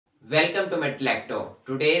Welcome to Lecto.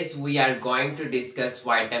 Today we are going to discuss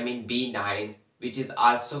vitamin B9, which is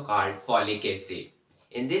also called folic acid.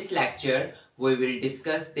 In this lecture, we will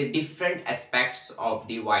discuss the different aspects of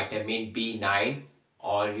the vitamin B9,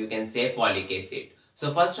 or you can say folic acid.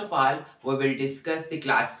 So first of all, we will discuss the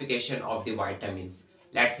classification of the vitamins.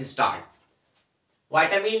 Let's start.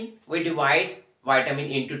 We divide vitamin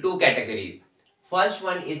into two categories. First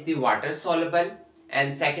one is the water soluble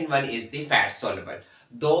and second one is the fat soluble.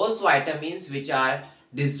 Those vitamins which are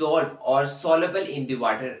dissolved or soluble in the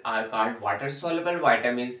water are called water soluble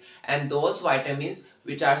vitamins, and those vitamins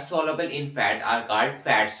which are soluble in fat are called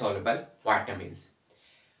fat soluble vitamins.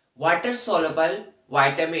 Water soluble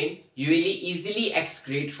vitamin usually easily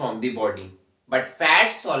excrete from the body, but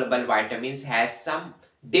fat soluble vitamins has some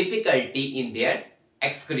difficulty in their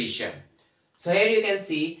excretion. So here you can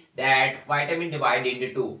see that vitamin divided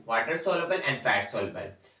into two, water soluble and fat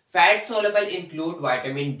soluble. Fat soluble include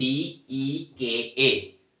vitamin D, E, K,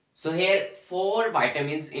 A. So here four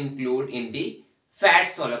vitamins include in the fat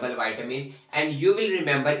soluble vitamin, and you will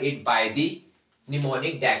remember it by the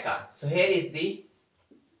mnemonic DECA. So here is the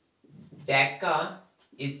DECA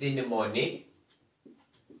is the mnemonic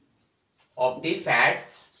of the fat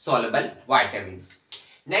soluble vitamins.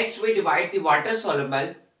 Next we divide the water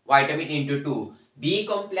soluble vitamin into two, B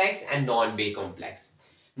complex and non-B complex.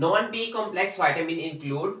 Non-B complex vitamin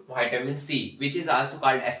include vitamin C, which is also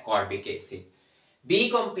called ascorbic acid. B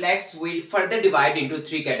complex will further divide into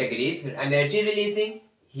three categories: energy releasing,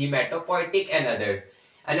 hematopoietic and others.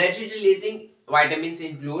 Energy releasing vitamins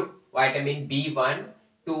include vitamin B1,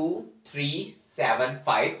 2, 3, 7,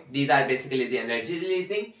 5. These are basically the energy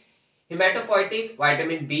releasing. Hematopoietic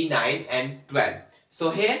vitamin B9 and 12.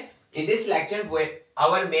 So here in this lecture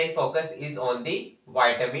our main focus is on the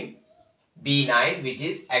vitamin B9, which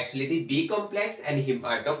is actually the B complex and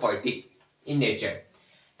hematopoietic in nature.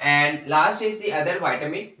 And last is the other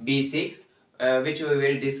vitamin B6, which we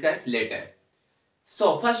will discuss later.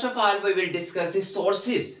 So first of all, we will discuss the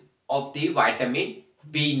sources of the vitamin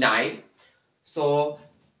B9. So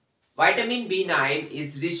vitamin B9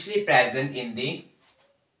 is richly present in the,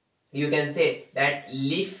 you can say that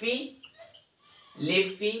leafy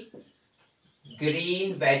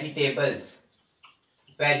green vegetables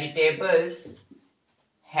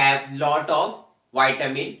have lot of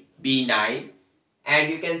vitamin B9, and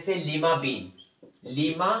you can say lima bean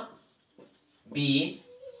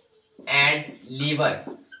and liver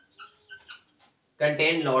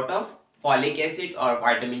contain lot of folic acid or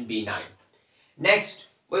vitamin B9. Next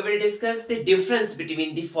we will discuss the difference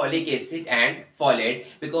between the folic acid and folate,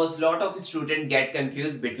 because lot of students get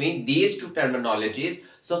confused between these two terminologies.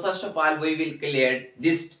 So first of all, we will clear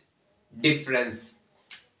this difference.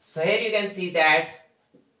 So here you can see that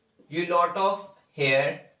you lot of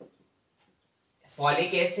here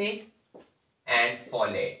folic acid and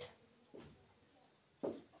folate.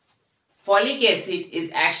 Folic acid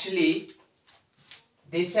is actually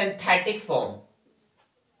the synthetic form.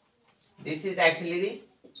 This is actually the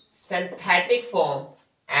synthetic form,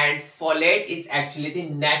 and folate is actually the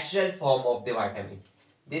natural form of the vitamin.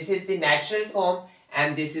 This is the natural form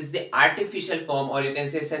and this is the artificial form, or you can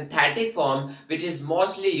say synthetic form, which is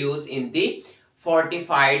mostly used in the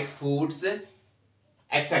fortified foods,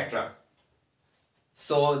 etc.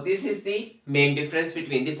 So this is the main difference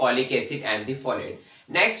between the folic acid and the folate.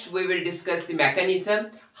 Next we will discuss the mechanism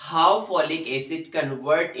how folic acid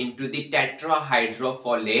convert into the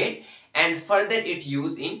tetrahydrofolate, and further it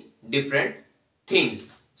used in different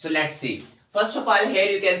things. So let's see. First of all, here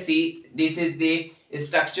you can see this is the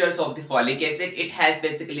structures of the folic acid. It has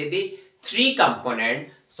basically the three component.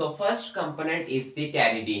 So first component is the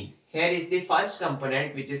pteridine. Here is the first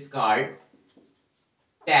component, which is called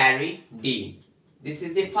pteridine. This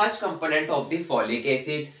is the first component of the folic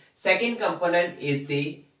acid. Second component is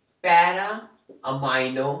the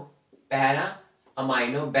para-amino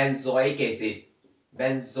benzoic acid.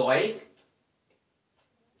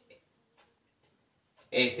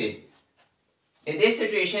 In this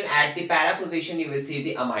situation, at the para position, you will see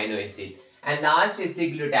the amino acid. And last is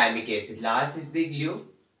the glutamic acid. Last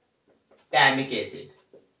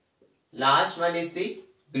one is the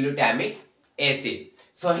glutamic acid.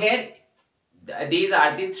 So here, these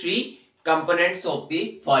are the three components of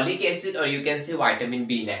the folic acid, or you can say vitamin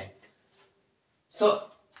B9. So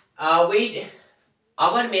our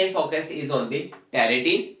main focus is on the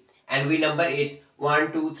pteridine, and we number it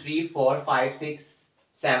 1, 2, 3, 4, 5, 6,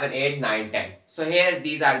 7, 8, 9, 10. So here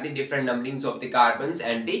these are the different numberings of the carbons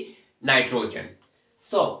and the nitrogen.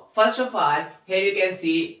 So first of all, here you can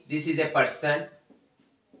see this is a person,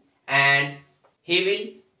 and he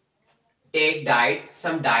will take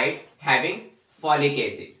some diet having folic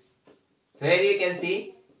acid. So here you can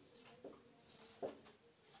see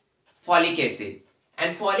folic acid,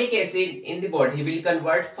 and folic acid in the body will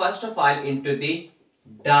convert first of all into the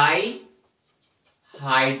dihydrofolate.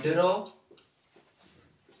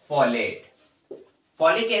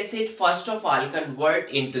 Folic acid first of all convert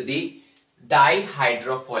into the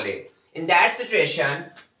dihydrofolate. In that situation,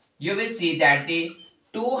 you will see that the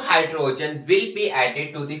two hydrogen will be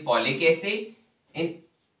added to the folic acid in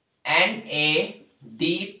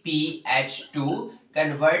NADPH2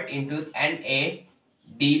 convert into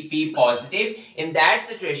NADP positive. In that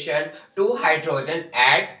situation, two hydrogen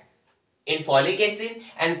add in folic acid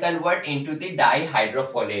and convert into the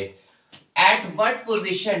dihydrofolate. At what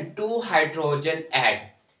position two hydrogen add?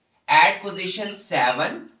 At position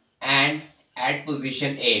 7 and at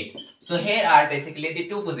position 8. So here are basically the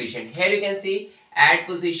two positions. Here you can see at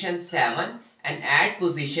position 7 and at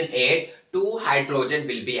position 8 two hydrogen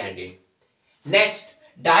will be added. Next,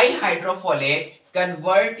 dihydrofolate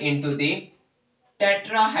convert into the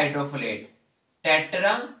tetrahydrofolate.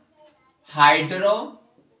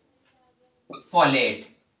 Tetrahydrofolate.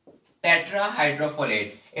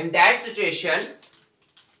 In that situation,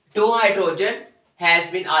 two hydrogen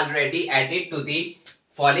has been already added to the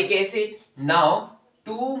folic acid. Now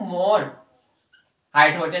two more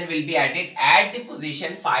hydrogen will be added at the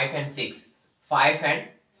position 5 and 6. 5 and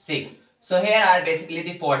 6. So here are basically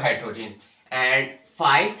the 4 hydrogen and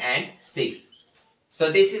 5 and 6.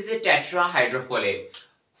 So this is the tetrahydrofolate.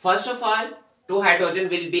 First of all, two hydrogen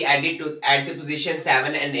will be added to at the position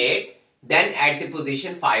 7 and 8. Then at the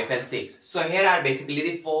position 5 and 6. So here are basically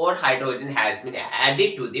the 4 hydrogen has been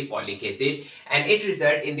added to the folic acid, and it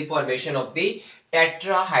results in the formation of the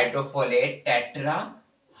tetrahydrofolate.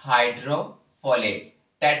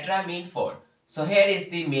 Tetra mean 4. So here is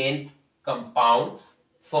the main compound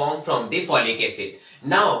formed from the folic acid.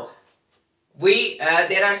 Now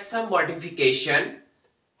there are some modification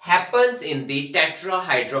happens in the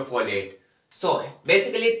tetrahydrofolate. So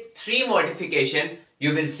basically 3 modification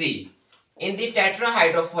you will see. In the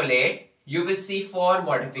tetrahydrofolate, you will see 4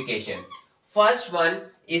 modification. First one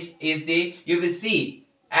is the, you will see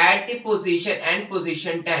at the position and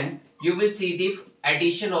position 10, you will see the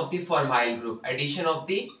addition of the formyl group.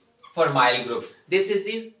 This is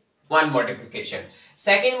the one modification.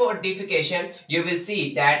 Second modification, you will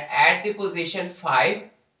see that at the position 5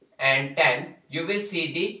 and 10, you will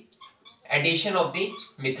see the addition of the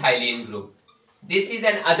methylene group. This is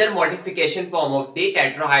another modification form of the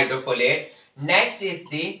tetrahydrofolate. Next is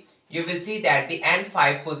the, you will see that the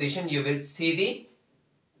N5 position, you will see the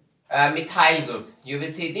methyl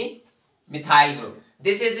group.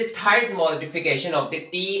 This is the third modification of the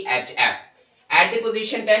THF. At the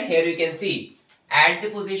position 10, here you can see, at the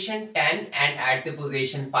position 10 and at the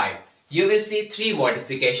position 5, you will see 3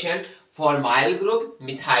 modification: formyl group,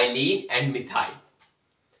 methylene and methyl.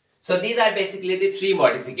 So these are basically the 3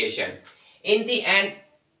 modification. In the end,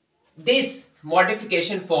 this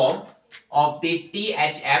modification form of the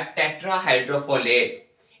THF tetrahydrofolate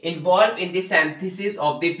involved in the synthesis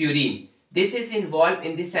of the purine. This is involved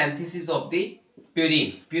in the synthesis of the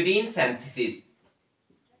purine secretion.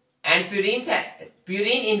 And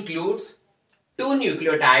purine includes 2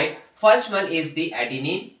 nucleotides. First one is the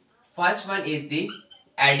adenine.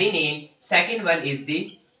 Second one is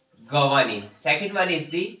the guanine.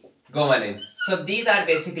 So these are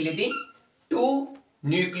basically the 2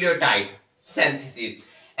 nucleotide synthesis.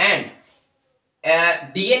 And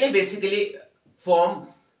DNA basically form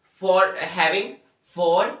for having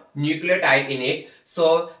 4 nucleotide in it.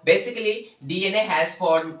 So basically DNA has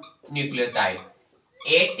 4 nucleotide,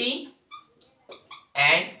 AT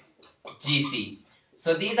and GC.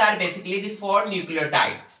 So these are basically the 4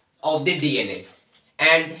 nucleotide of the DNA.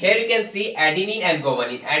 And here you can see adenine and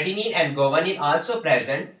guanine. Adenine and guanine also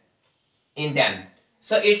present in them.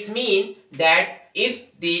 So it's mean that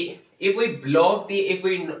if we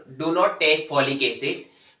do not take folic acid,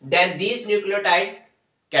 then these nucleotide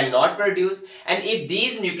cannot produce, and if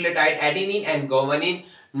these nucleotide adenine and guanine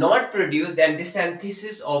not produce, then the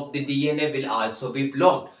synthesis of the DNA will also be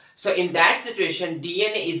blocked. So in that situation,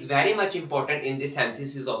 DNA is very much important in the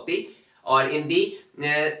synthesis of the, or in the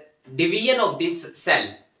division of this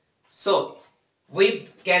cell. So we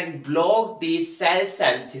can block the cell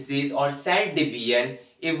synthesis or cell division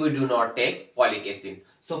if we do not take folic acid.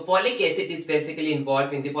 So folic acid is basically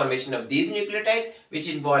involved in the formation of these nucleotides, which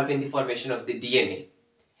involve in the formation of the DNA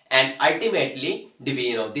and ultimately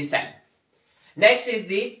division of the cell. Next is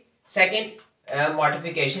the second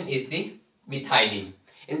modification is the methylene.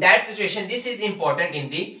 In that situation, this is important in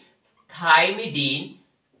the thymidine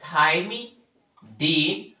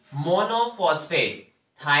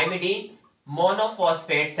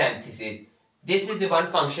monophosphate synthesis. This is the one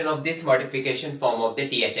function of this modification form of the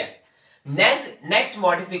THF. Next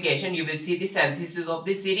modification, you will see the synthesis of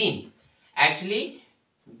the serine. Actually,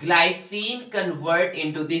 glycine convert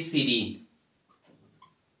into the serine.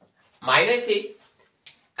 Amino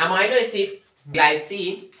acid,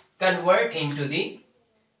 glycine convert into the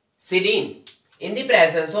serine in the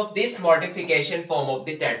presence of this modification form of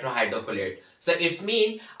the tetrahydrofolate. So it's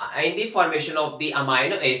mean in the formation of the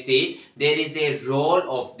amino acid, there is a role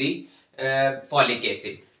of the folic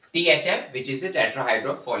acid, THF, which is a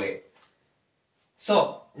tetrahydrofolate.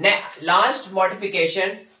 So last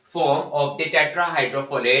modification form of the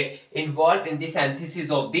tetrahydrofolate involved in the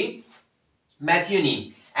synthesis of the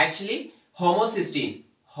methionine. Actually, homocysteine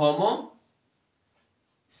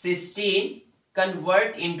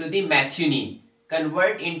convert into the methionine.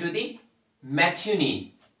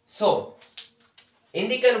 So in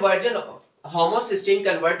the conversion, homocysteine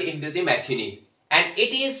convert into the methionine, and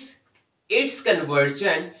its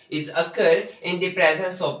conversion is occur in the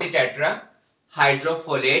presence of the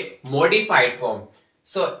tetrahydrofolate modified form.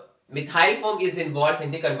 So methyl form is involved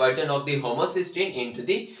in the conversion of the homocysteine into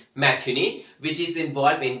the methionine, which is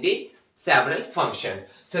involved in the several function.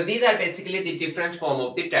 So these are basically the different form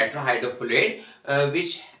of the tetrahydrofolate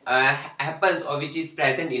which happens or which is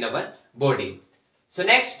present in our body. So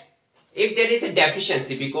next, if there is a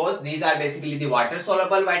deficiency, because these are basically the water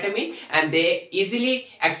soluble vitamin and they easily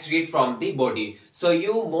excrete from the body, so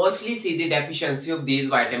you mostly see the deficiency of these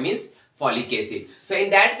vitamins, folic acid. So in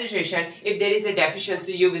that situation, if there is a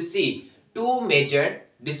deficiency, you will see two major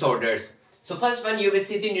disorders. So first one, you will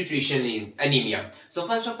see the nutritional anemia. So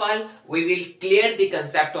first of all, we will clear the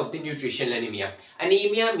concept of the nutritional anemia.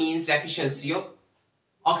 Anemia means deficiency of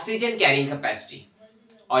oxygen carrying capacity,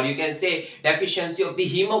 or you can say deficiency of the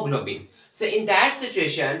hemoglobin. So in that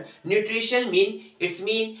situation, nutrition there is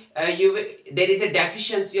a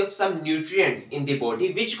deficiency of some nutrients in the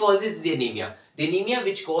body which causes the anemia. The anemia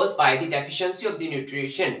which caused by the deficiency of the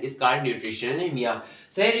nutrition is called nutritional anemia.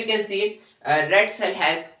 So here you can see red cell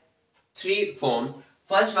has three forms.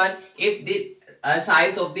 First one, if the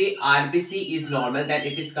size of the RBC is normal, then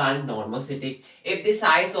it is called normocytic. If the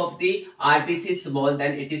size of the RBC is small,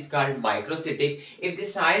 then it is called microcytic. If the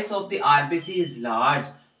size of the RBC is large,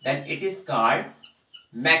 then it is called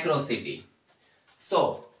macrocytic.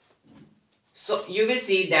 So you will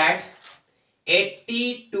see that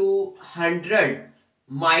 80 to 100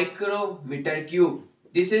 micrometer cube,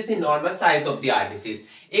 this is the normal size of the RBCs.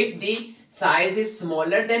 If the size is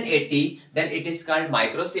smaller than 80, then it is called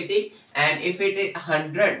microcytic, and if it is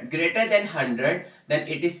 100 greater than 100, then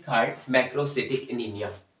it is called macrocytic anemia.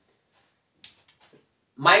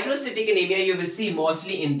 Microcytic anemia you will see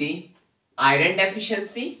mostly in the iron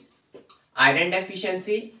deficiency,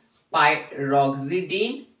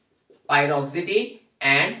 pyroxidine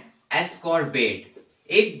and ascorbate.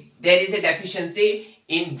 If there is a deficiency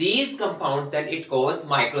in these compounds, then it causes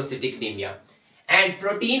microcytic anemia. And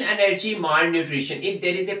protein energy malnutrition. If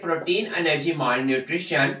there is a protein energy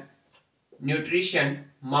malnutrition,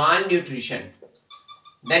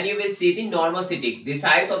 then you will see the normocytic. The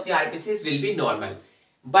size of the RBCs will be normal.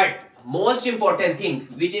 But most important thing,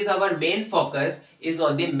 which is our main focus, is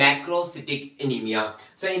on the macrocytic anemia.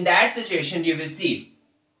 So in that situation, you will see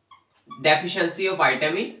deficiency of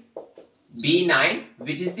vitamin B9,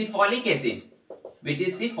 which is the folic acid,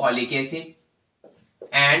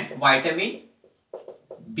 and vitamin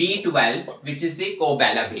B12, which is the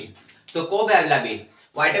cobalamin. So cobalamin,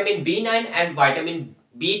 vitamin B9 and vitamin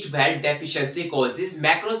B12 deficiency causes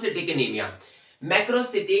macrocytic anemia.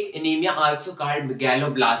 Macrocytic anemia also called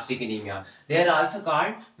megaloblastic anemia. They are also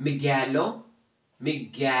called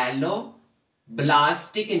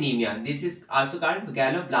megaloblastic anemia. This is also called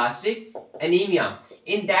megaloblastic anemia.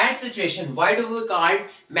 In that situation, why do we call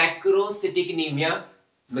macrocytic anemia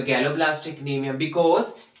megaloblastic anemia?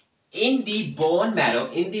 Because in the bone marrow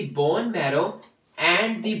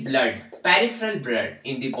and the blood, peripheral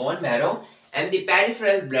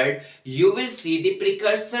blood, you will see the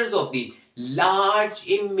precursors of the large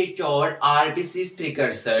immature RBCs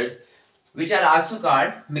precursors, which are also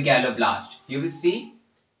called megaloblast. You will see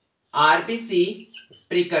RBC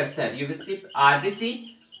precursor. Which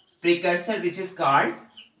is called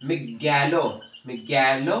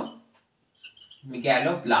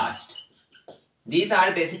megaloblast. These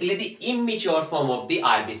are basically the immature form of the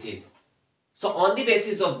RBCs. So on the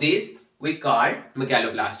basis of this, we call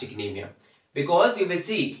megaloblastic anemia. Because you will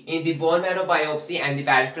see in the bone marrow biopsy and the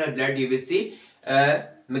peripheral blood, you will see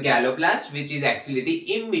megaloblast, which is actually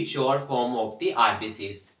the immature form of the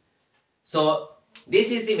RBCs. So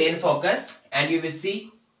this is the main focus, and you will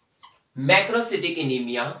see macrocytic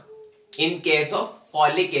anemia in case of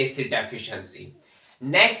folic acid deficiency.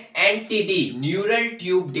 Next, NTD, neural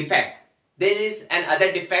tube defect. There is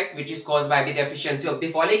another defect which is caused by the deficiency of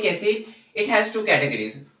the folic acid. It has two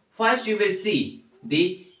categories. First, you will see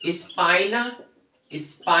the spina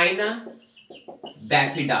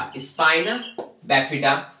bifida.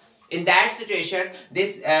 In that situation,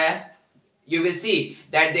 this you will see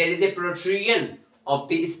that there is a protrusion of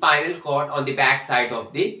the spinal cord on the back side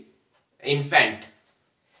of the infant.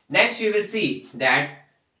 Next, you will see that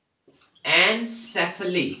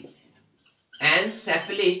anencephaly,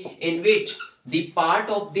 in which the part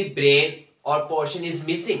of the brain or portion is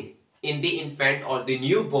missing in the infant or the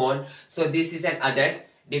newborn. So this is another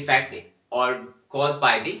defect or caused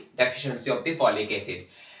by the deficiency of the folic acid.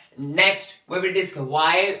 Next, we will discuss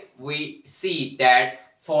why we see that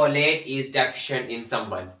folate is deficient in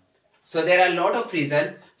someone. So there are a lot of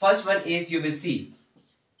reasons. First one is, you will see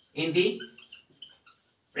in the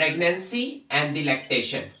pregnancy and the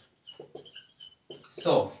lactation.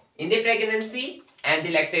 So in the pregnancy and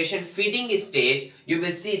the lactation feeding stage, you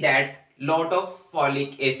will see that lot of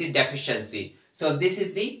folic acid deficiency. So this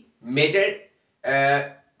is the major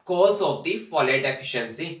cause of the folate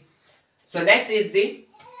deficiency. So next is the,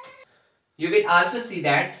 you will also see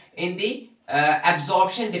that in the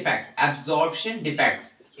absorption defect.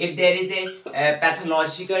 If there is a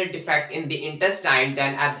pathological defect in the intestine,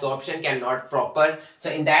 then absorption cannot proper. So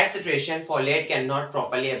in that situation, folate cannot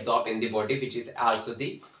properly absorb in the body, which is also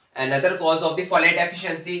the another cause of the folate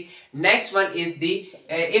deficiency. Next one is the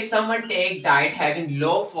if someone take diet having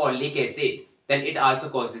low folic acid, then it also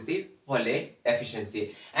causes the folate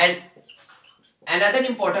deficiency. And another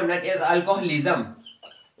important one is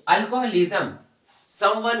alcoholism.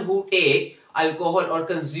 Someone who take alcohol or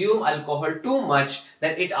consume alcohol too much,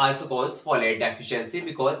 then it also causes folate deficiency,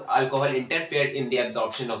 because alcohol interfered in the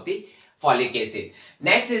absorption of the folic acid.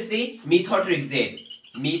 Next is the methotrexate.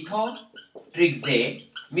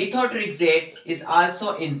 Methotrexate is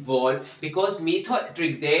also involved because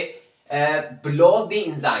methotrexate block the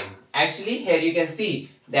enzyme. Actually, here you can see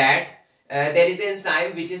that there is an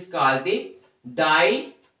enzyme which is called the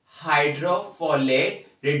dihydrofolate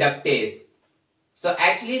reductase. So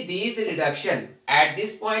actually, these reduction at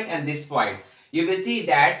this point and this point, you will see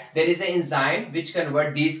that there is an enzyme which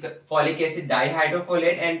convert these folic acid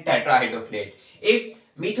dihydrofolate and tetrahydrofolate. If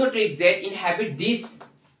methotrexate inhibit this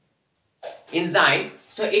enzyme,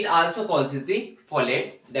 so it also causes the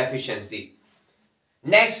folate deficiency.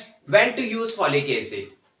 Next, when to use folic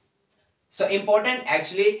acid. So important,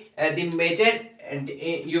 actually the major,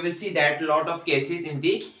 you will see that lot of cases in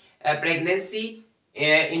the pregnancy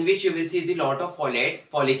in which you will see the lot of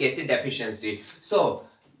folic acid deficiency. So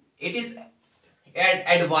it is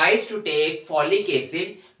advised to take folic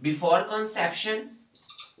acid before conception,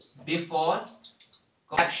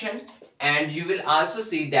 and you will also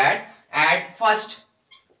see that at first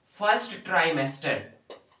trimester.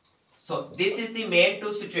 So this is the main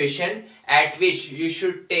two situation at which you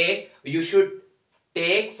should take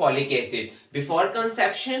folic acid: before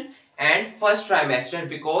conception and first trimester,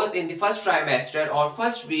 because in the first trimester or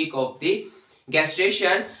first week of the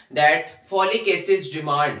gestation, that folic acid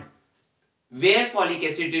demand, where folic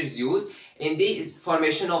acid is used in the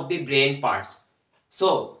formation of the brain parts.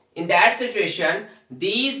 So in that situation,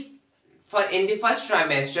 in the first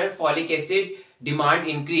trimester, folic acid demand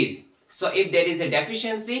increase. So if there is a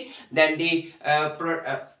deficiency, then the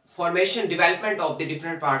development of the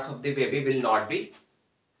different parts of the baby will not be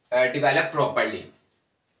developed properly.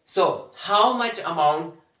 So how much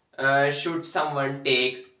amount should someone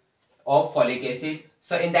take of folic acid?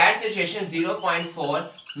 So in that situation, 0.4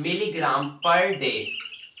 milligram per day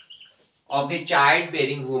of the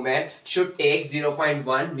childbearing woman should take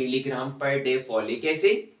 0.1 milligram per day folic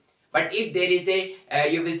acid. But if there is a,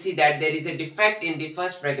 you will see that there is a defect in the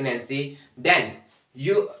first pregnancy, then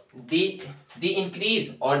the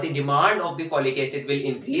increase or the demand of the folic acid will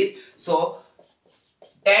increase. So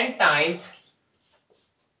 10 times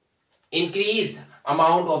increase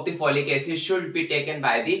amount of the folic acid should be taken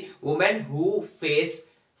by the women who face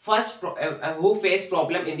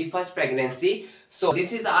problem in the first pregnancy. So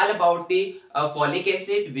this is all about the folic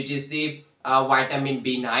acid, which is the vitamin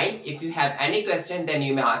B9. If you have any question, then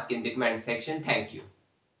you may ask in the comment section. Thank you.